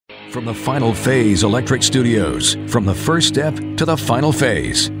From the Final Phase Electric Studios, from the first step to the final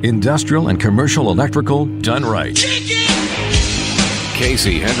phase, industrial and commercial electrical done right.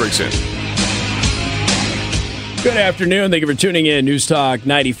 Casey Hendrickson. Good afternoon. Thank you for tuning in. News Talk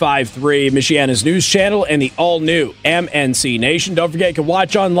 95.3, Michiana's news channel, and the all-new MNC Nation. Don't forget, you can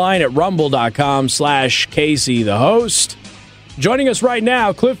watch online at rumble.com/Casey the host. Joining us right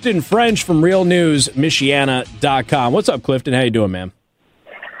now, Clifton French from realnewsmichiana.com. What's up, Clifton? How you doing, man?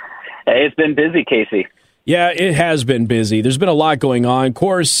 Hey, it's been busy, Casey. Yeah, it has been busy. There's been a lot going on. Of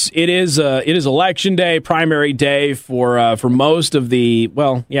course, it is election day, primary day for most of the,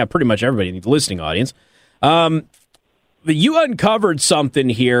 pretty much everybody in the listening audience. But you uncovered something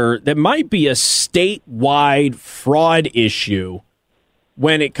here that might be a statewide fraud issue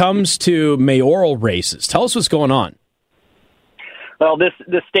when it comes to mayoral races. Tell us what's going on. Well, this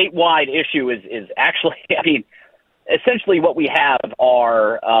statewide issue is actually, essentially what we have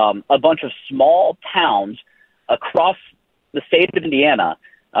are a bunch of small towns across the state of Indiana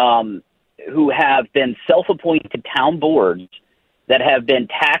who have been self-appointed town boards that have been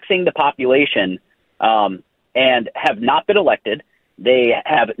taxing the population and have not been elected. They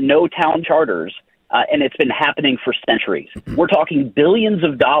have no town charters, and it's been happening for centuries. We're talking billions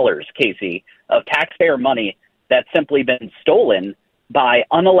of dollars, Casey, of taxpayer money that's simply been stolen by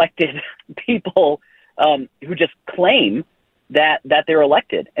unelected people who just claim that they're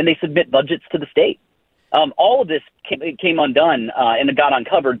elected, and they submit budgets to the state. All of this came undone and it got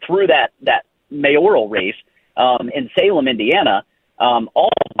uncovered through that mayoral race in Salem, Indiana, all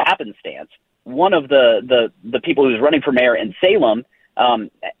happenstance. One of the people who's running for mayor in Salem,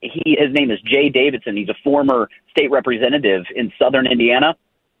 his name is Jay Davidson. He's a former state representative in southern Indiana,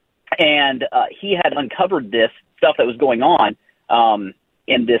 and he had uncovered this stuff that was going on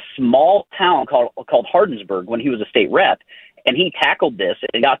in this small town called Harasses when he was a state rep, and he tackled this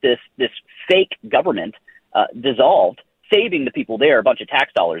and got this fake government dissolved, saving the people there a bunch of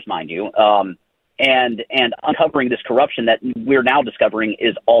tax dollars, mind you, and uncovering this corruption that we're now discovering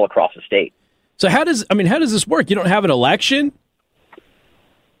is all across the state. So how does this work? You don't have an election?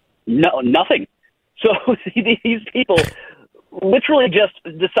 No, nothing. So these people literally just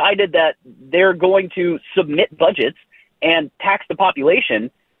decided that they're going to submit budgets and tax the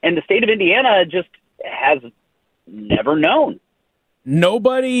population, and the state of Indiana just has never known.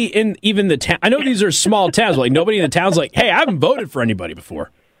 Nobody in even the town. I know these are small towns. Like nobody in the town's like, hey, I haven't voted for anybody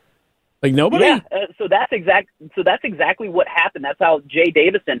before. Like nobody. Yeah. So that's exactly what happened. That's how Jay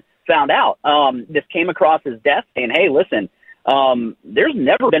Davison found out. This came across his desk saying, hey, listen, there's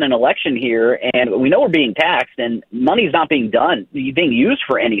never been an election here, and we know we're being taxed, and money's not being used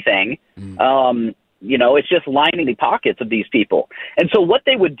for anything. It's just lining the pockets of these people. And so what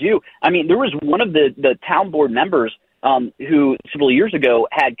they would do, there was one of the town board members who several years ago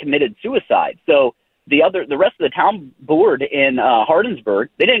had committed suicide. So the rest of the town board in Harasses,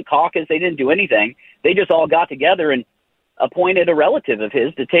 they didn't caucus, they didn't do anything. They just all got together and appointed a relative of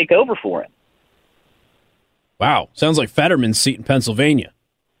his to take over for him. Wow. Sounds like Fetterman's seat in Pennsylvania.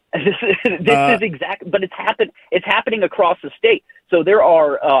 This is exact, but it's happening across the state. So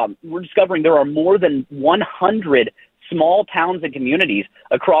we're discovering there are more than 100 small towns and communities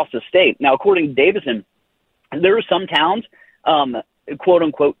across the state. Now, according to Davison, there are some towns, quote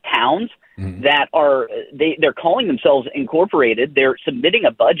unquote towns, that they're calling themselves incorporated. They're submitting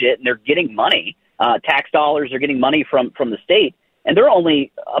a budget and they're getting money, tax dollars. They're getting money from the state, and they're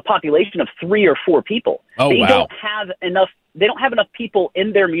only a population of 3 or 4 people. Oh, They wow. don't have enough people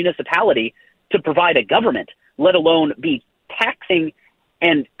in their municipality to provide a government, let alone be taxing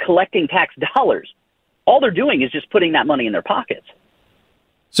and collecting tax dollars. All they're doing is just putting that money in their pockets.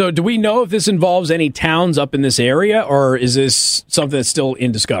 So do we know if this involves any towns up in this area, or is this something that's still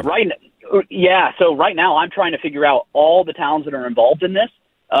in discovery? Yeah. So right now I'm trying to figure out all the towns that are involved in this.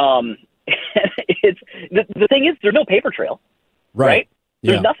 It's the thing is there's no paper trail, right?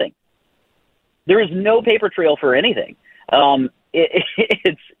 There's nothing. There is no paper trail for anything.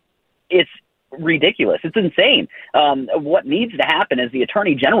 It's ridiculous. It's insane. What needs to happen is the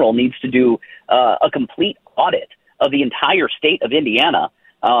Attorney General needs to do a complete audit of the entire state of Indiana.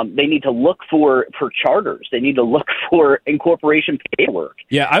 They need to look for charters. They need to look for incorporation paperwork.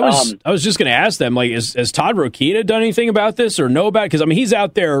 Yeah, I was just going to ask them, like, has Todd Rokita done anything about this or know about it? Because, he's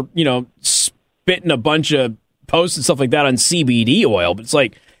out there, spitting a bunch of posts and stuff like that on CBD oil. But it's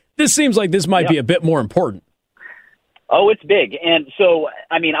like, this seems like this might be a bit more important. Oh, it's big. And so,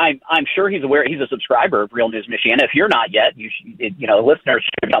 I'm sure he's aware. He's a subscriber of Real News Michiana. If you're not yet, you should, listeners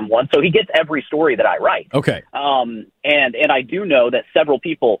should become one. So he gets every story that I write. Okay. And I do know that several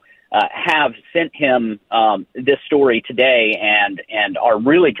people have sent him this story today and are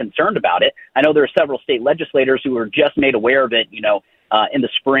really concerned about it. I know there are several state legislators who were just made aware of it, in the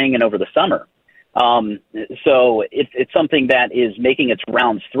spring and over the summer. So it's something that is making its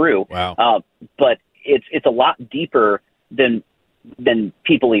rounds through. Wow. But it's a lot deeper than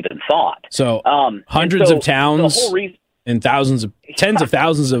people even thought. So hundreds of towns and tens of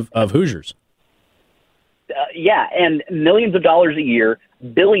thousands of Hoosiers. Yeah, and millions of dollars a year,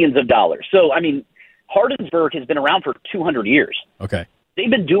 billions of dollars. So, Hardinsburg has been around for 200 years. Okay. They've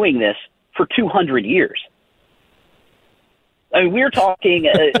been doing this for 200 years. We're talking,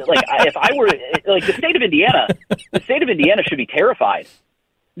 if I were, the state of Indiana should be terrified.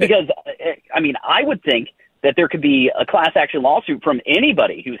 Because, I would think that there could be a class action lawsuit from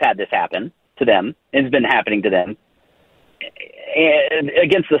anybody who's had this happen to them and it's been happening to them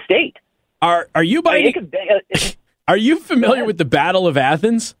against the state. Are you are you familiar with the Battle of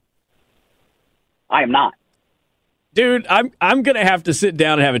Athens? I am not. Dude, I'm going to have to sit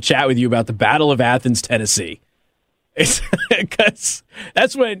down and have a chat with you about the Battle of Athens, Tennessee. It's because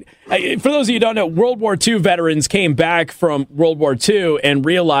that's when, for those of you who don't know, World War II veterans came back from World War II and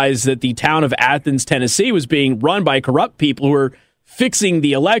realized that the town of Athens, Tennessee was being run by corrupt people who were fixing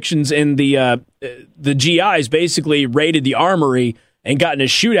the elections, and the GIs basically raided the armory and got in a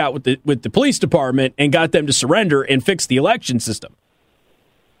shootout with the police department and got them to surrender and fix the election system.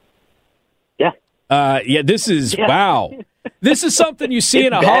 Yeah. This is, wow. This is something you see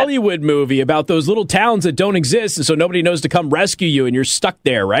in a Hollywood movie about those little towns that don't exist, and so nobody knows to come rescue you, and you're stuck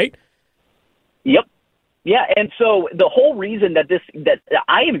there, right? Yep. Yeah, and so the whole reason that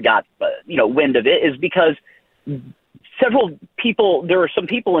I even got wind of it is because there are some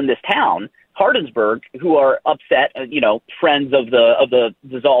people in this town, Hardinsburg, who are upset, friends of the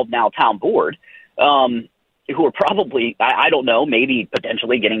dissolved now town board, who are probably, I don't know, maybe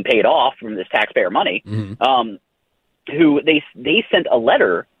potentially getting paid off from this taxpayer money, who they sent a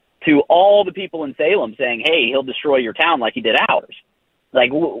letter to all the people in Salem saying, hey, he'll destroy your town like he did ours.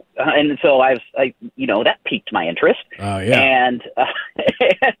 And so that piqued my interest. Oh, yeah.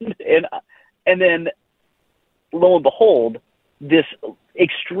 And then lo and behold, this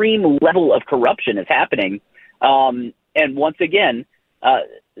extreme level of corruption is happening. And once again,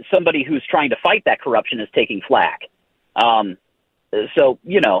 somebody who's trying to fight that corruption is taking flack. So,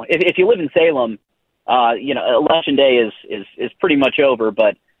 if you live in Salem, election day is pretty much over,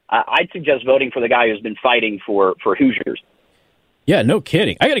 but I'd suggest voting for the guy who's been fighting for Hoosiers. Yeah, no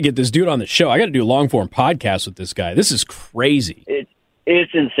kidding. I got to get this dude on the show. I got to do a long-form podcast with this guy. This is crazy.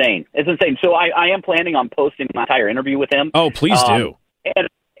 It's insane. It's insane. So I am planning on posting my entire interview with him. Oh, please do.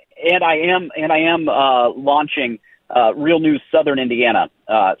 And I am launching Real News Southern Indiana.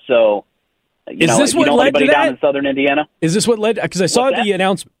 So is this what led to that? Down in Southern Indiana? Is this what led? Because I saw the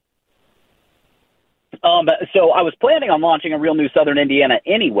announcement. So I was planning on launching a Real News Southern Indiana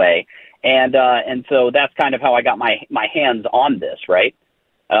anyway, and so that's kind of how I got my hands on this, right?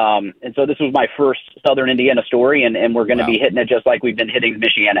 And so this was my first Southern Indiana story, and we're going to be hitting it just like we've been hitting the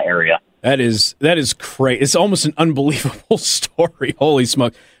Michiana area. That is crazy. It's almost an unbelievable story. Holy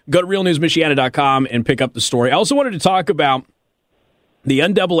smoke. Go to realnewsmichiana.com and pick up the story. I also wanted to talk about the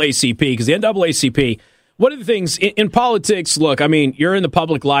NAACP, because the NAACP, one of the things in politics, look, you're in the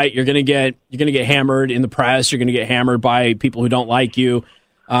public light, you're going to get hammered in the press, you're going to get hammered by people who don't like you.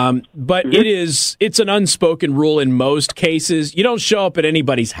 But it's an unspoken rule in most cases. You don't show up at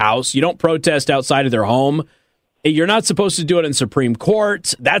anybody's house. You don't protest outside of their home. You're not supposed to do it in Supreme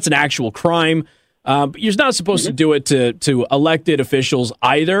Court. That's an actual crime. But you're not supposed to do it to elected officials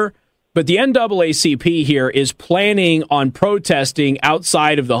either. But the NAACP here is planning on protesting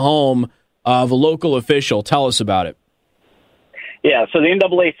outside of the home of a local official. Tell us about it. Yeah, so the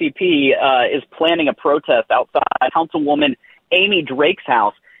NAACP is planning a protest outside Councilwoman Amy Drake's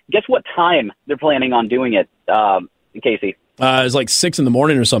house. Guess what time they're planning on doing it, Casey? It's like 6 in the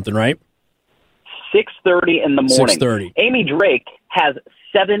morning or something, right? 6:30 in the morning. 6:30. Amy Drake has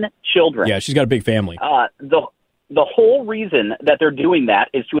 7 children. Yeah, she's got a big family. The whole reason that they're doing that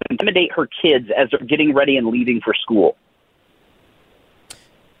is to intimidate her kids as they're getting ready and leaving for school.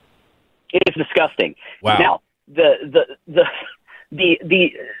 It's disgusting. Wow. Now, the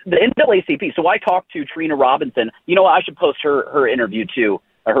NAACP. So I talked to Trina Robinson. You know what? I should post her interview too,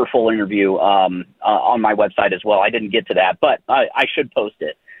 her full interview on my website as well. I didn't get to that, but I should post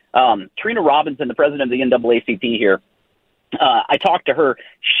it. Trina Robinson, the president of the NAACP here. I talked to her.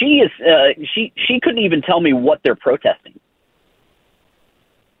 She couldn't even tell me what they're protesting.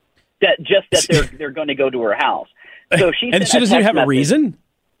 That they're going to go to her house. So she doesn't have a reason.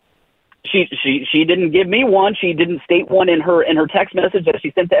 She didn't give me one. She didn't state one in her text message that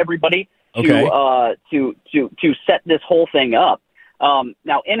she sent to everybody to set this whole thing up.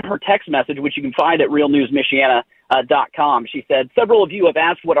 Now, in her text message, which you can find at realnewsmichiana.com, she said, "Several of you have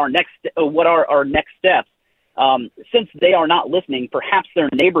asked what are our next steps. Since they are not listening, perhaps their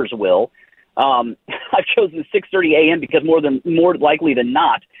neighbors will. I've chosen 6:30 a.m. because more likely than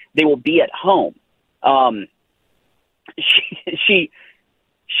not, they will be at home."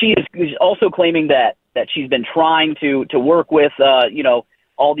 She is also claiming that she's been trying to work with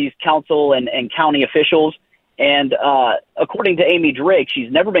all these council and county officials. And according to Amy Drake,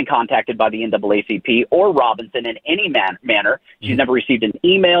 she's never been contacted by the NAACP or Robinson in any manner. She's never received an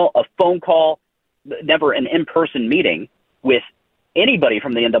email, a phone call, never an in-person meeting with anybody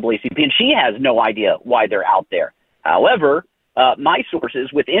from the NAACP, and she has no idea why they're out there. However, my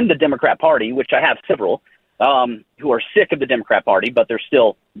sources within the Democrat Party, which I have several, who are sick of the Democrat Party, but they're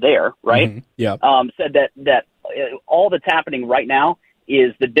still there, right? Mm-hmm. Yeah. Said that all that's happening right now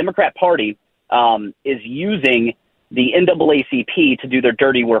is the Democrat Party is using the NAACP to do their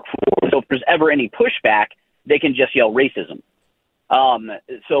dirty work for. So if there's ever any pushback, they can just yell racism.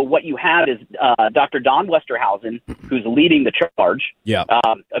 So what you have is Dr. Don Westerhausen, who's leading the charge. Yeah.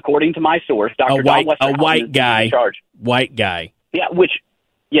 According to my source, Dr. Don Westerhausen, a white guy. Charge. White guy. Yeah.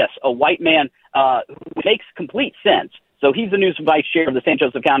 Yes, a white man who makes complete sense. So he's the new vice chair of the St.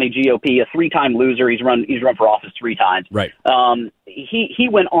 Joseph County GOP, a 3-time loser. He's run for office 3 times. Right. He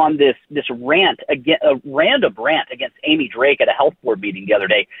went on this rant, a random rant against Amy Drake at a health board meeting the other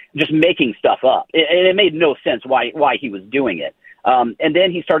day, just making stuff up. It made no sense why he was doing it. And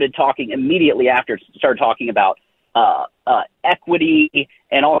then he started talking immediately after, talking about equity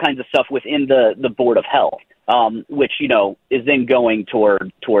and all kinds of stuff within the Board of Health. Which, is then going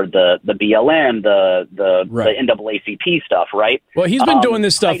toward the BLM, the NAACP stuff, right? Well, he's been doing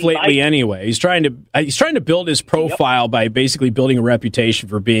this stuff lately anyway. He's trying to build his profile by basically building a reputation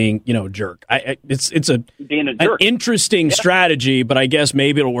for being, a jerk. It's being a jerk. An interesting strategy, but I guess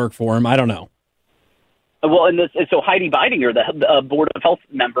maybe it'll work for him. I don't know. Well, and so Heidi Beidinger, the Board of Health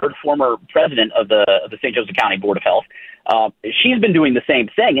member, former president of the St. Joseph County Board of Health, she's been doing the same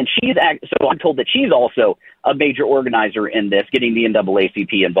thing, and so I'm told that she's also a major organizer in this, getting the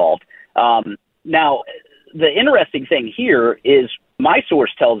NAACP involved. Now, the interesting thing here is my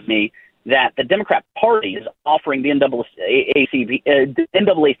source tells me that the Democrat Party is offering the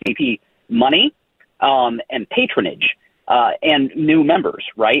NAACP money and patronage and new members,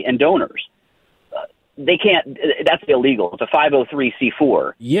 right, and donors. They can't. That's illegal. It's a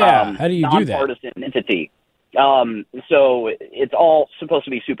 503c4. Yeah. How do you do that? Nonpartisan entity. So it's all supposed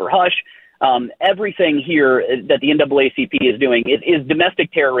to be super hush. Everything here that the NAACP is doing is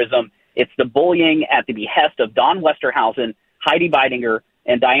domestic terrorism. It's the bullying at the behest of Don Westerhausen, Heidi Beidinger,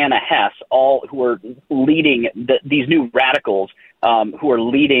 and Diana Hess, all who are leading these new radicals who are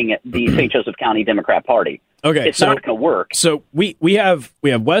leading the St. Joseph County Democrat Party. Okay, it's not going to work. So we have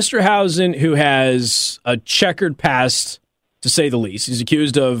Westerhausen, who has a checkered past, to say the least. He's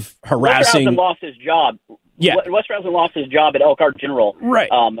accused of harassing. Westerhausen lost his job. Yeah, Westerhausen lost his job at Elkhart General. Right.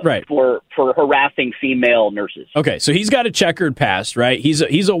 For harassing female nurses. Okay, so he's got a checkered past, right?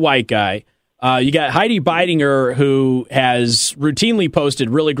 He's a white guy. You got Heidi Beidinger, who has routinely posted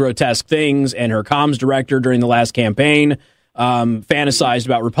really grotesque things, and her comms director during the last campaign fantasized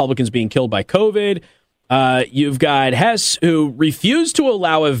about Republicans being killed by COVID. You've got Hess, who refused to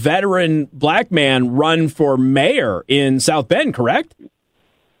allow a veteran black man run for mayor in South Bend, correct?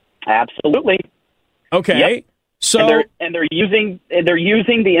 Absolutely. Okay. Yep. So they're using the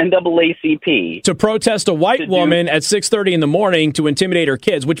NAACP to protest a white woman at 6:30 in the morning to intimidate her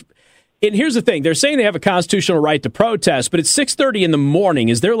kids, and here's the thing. They're saying they have a constitutional right to protest, but it's 6:30 in the morning.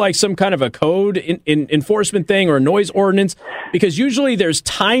 Is there like some kind of a code in enforcement thing or a noise ordinance? Because usually there's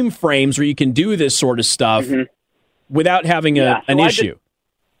time frames where you can do this sort of stuff without having an issue.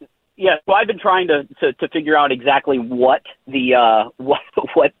 So I've been trying to figure out exactly what what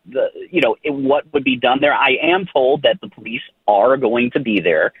would be done there. I am told that the police are going to be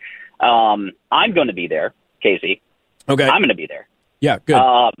there. I'm going to be there, Casey. Okay, I'm going to be there. Yeah, good.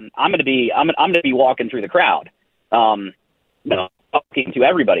 I'm going to be walking through the crowd, talking to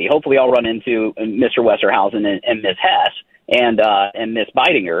everybody. Hopefully, I'll run into Mr. Westerhausen and Ms. Hess and Ms.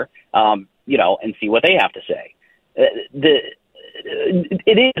 Beidinger, and see what they have to say.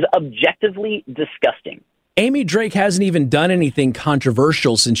 It is objectively disgusting. Amy Drake hasn't even done anything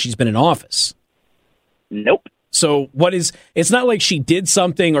controversial since she's been in office. Nope. So it's not like she did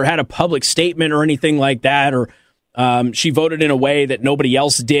something or had a public statement or anything like that, or she voted in a way that nobody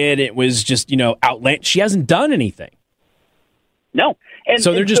else did. It was just, outlandish. She hasn't done anything. No.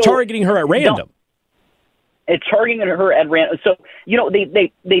 So they're just targeting her at random. It's targeting her at random. So,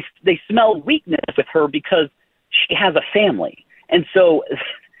 they smell weakness with her because she has a family. And so,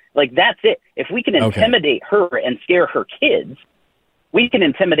 that's it. If we can intimidate her and scare her kids, we can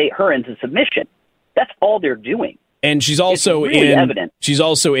intimidate her into submission. That's all they're doing. And she's also evident. She's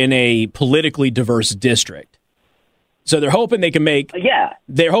also in a politically diverse district. So they're hoping they can make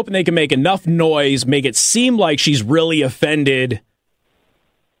They're hoping they can make enough noise, make it seem like she's really offended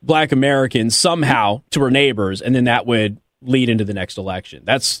Black Americans somehow to her neighbors, and then that would lead into the next election.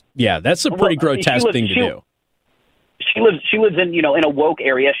 That's a pretty grotesque thing to do. She lives in in a woke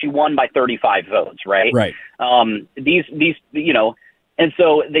area. She won by 35 votes, right? Right. And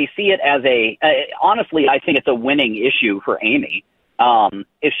so they see it as honestly, I think it's a winning issue for Amy.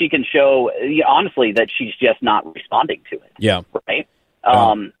 If she can show, honestly, that she's just not responding to it. Yeah. Right.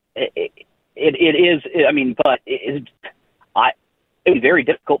 It is. I mean, but it would be very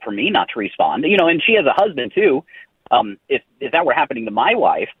difficult for me not to respond. And she has a husband too. If that were happening to my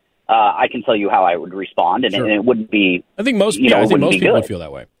wife, I can tell you how I would respond, and, sure. and it wouldn't be. I think most people would feel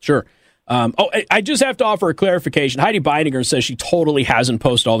that way. Sure. I just have to offer a clarification. Heidi Beininger says she totally hasn't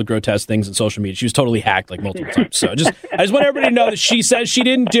posted all the grotesque things on social media. She was totally hacked multiple times. So I just want everybody to know that she says she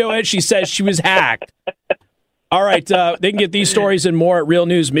didn't do it. She says she was hacked. All right. They can get these stories and more at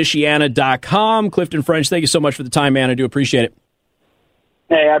realnewsmichiana.com. Clifton French, thank you so much for the time, man. I do appreciate it.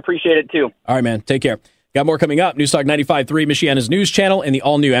 Hey, I appreciate it too. All right, man. Take care. Got more coming up. News Talk 95.3, Michiana's news channel, and the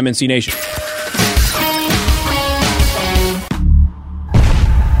all-new MNC Nation.